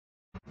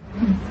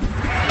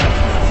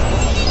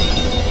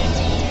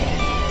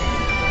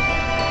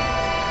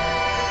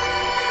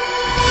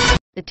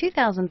The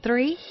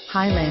 2003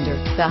 Highlander.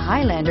 The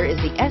Highlander is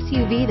the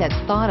SUV that's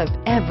thought of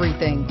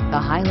everything. The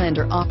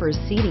Highlander offers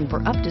seating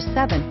for up to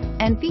 7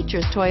 and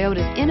features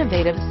Toyota's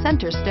innovative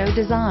center stow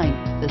design.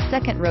 The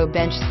second row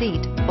bench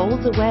seat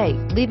folds away,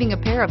 leaving a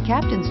pair of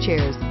captain's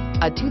chairs.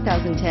 A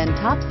 2010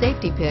 top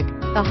safety pick,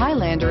 the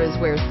Highlander is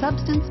where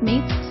substance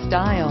meets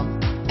style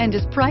and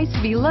is priced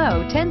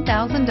below $10,000.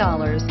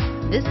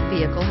 This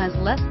vehicle has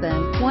less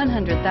than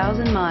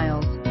 100,000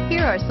 miles.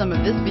 Here are some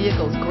of this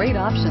vehicle's great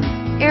options: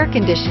 air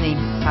conditioning,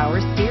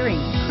 power steering,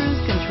 cruise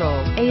control,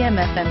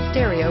 AM/FM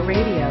stereo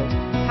radio,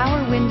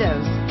 power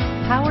windows,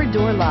 power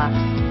door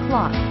locks,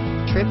 clock,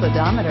 trip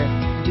odometer,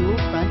 dual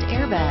front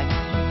airbags,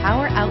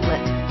 power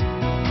outlet.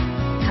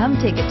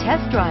 Come take a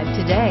test drive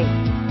today.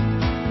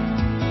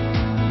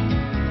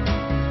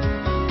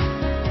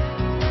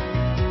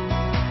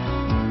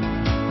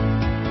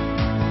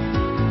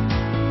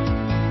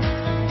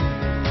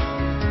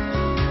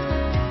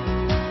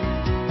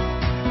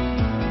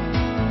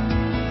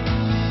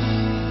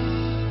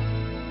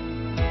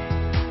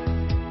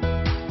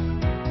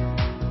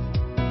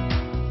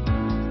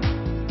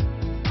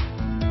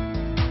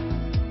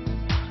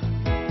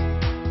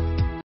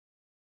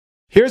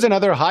 Here's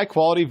another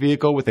high-quality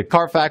vehicle with a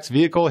Carfax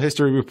Vehicle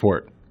History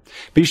Report.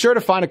 Be sure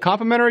to find a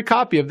complimentary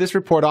copy of this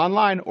report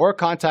online or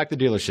contact the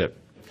dealership.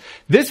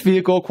 This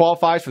vehicle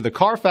qualifies for the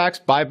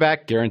Carfax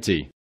Buyback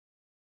Guarantee.